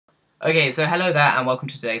Okay, so hello there and welcome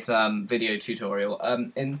to today's video tutorial.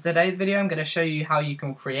 In today's video I'm going to show you how you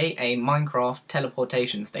can create a Minecraft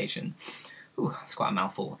teleportation station. Ooh, that's quite a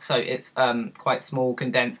mouthful. So it's quite small,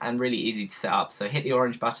 condensed and really easy to set up. So hit the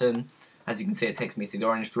orange button. As you can see, it takes me to the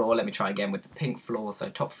orange floor. Let me try again with the pink floor. So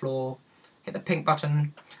top floor, hit the pink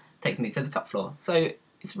button, takes me to the top floor. So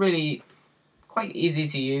it's really quite easy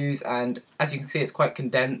to use, and as you can see it's quite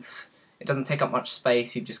condensed. It doesn't take up much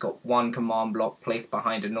space. You've just got one command block placed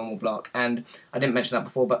behind a normal block. And I didn't mention that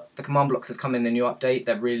before, but the command blocks have come in the new update.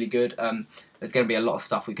 They're really good. There's going to be a lot of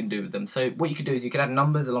stuff we can do with them. So what you could do is you could add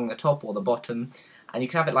numbers along the top or the bottom, and you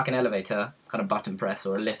can have it like an elevator kind of button press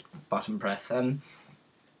or a lift button press. To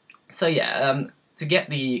get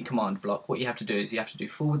the command block, what you have to do is you have to do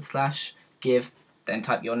 /give, then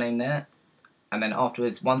type your name there, and then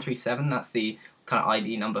afterwards 137, that's the kind of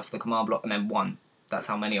ID number for the command block, and then 1. That's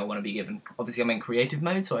how many I want to be given. Obviously I'm in creative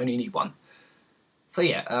mode, so I only need 1. So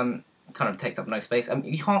yeah, kind of takes up no space.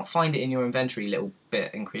 You can't find it in your inventory little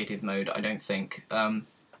bit in creative mode, I don't think. So I'm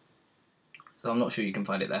not sure you can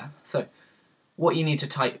find it there. So what you need to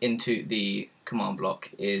type into the command block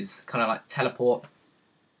is kind of like teleport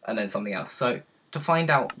and then something else. So to find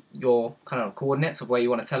out your kind of coordinates of where you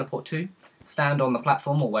want to teleport to, stand on the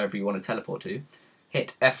platform or wherever you want to teleport to,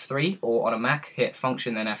 hit F3, or on a Mac, hit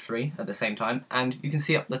function then F3 at the same time, and you can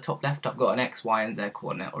see up the top left I've got an X, Y and Z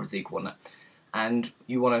coordinate, or a Z coordinate, and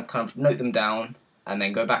you want to kind of note them down and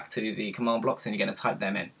then go back to the command blocks and you're going to type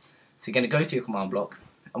them in. So you're going to go to your command block,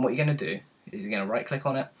 and what you're going to do is you're going to right click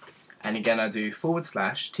on it and you're going to do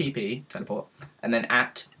 /TP, teleport, and then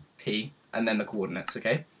 @P and then the coordinates,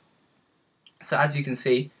 okay? So as you can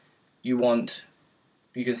see, you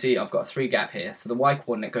can see I've got a 3 gap here, so the Y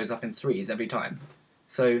coordinate goes up in 3s every time.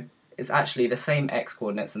 So it's actually the same X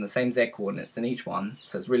coordinates and the same Z coordinates in each one,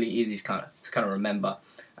 so it's really easy to kind of remember.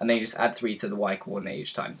 And then you just add 3 to the Y coordinate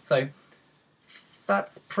each time. So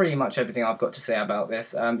that's pretty much everything I've got to say about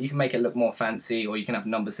this. You can make it look more fancy, or you can have a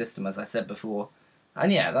number system, as I said before.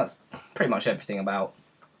 And yeah, that's pretty much everything about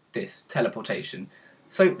this teleportation.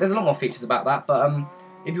 So there's a lot more features about that, but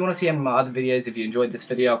if you want to see any of my other videos, if you enjoyed this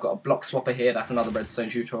video, I've got a block swapper here, that's another redstone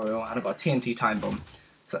tutorial, and I've got a TNT time bomb,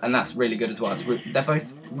 and that's really good as well. They're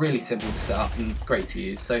both really simple to set up and great to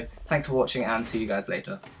use. So thanks for watching, and see you guys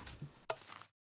later.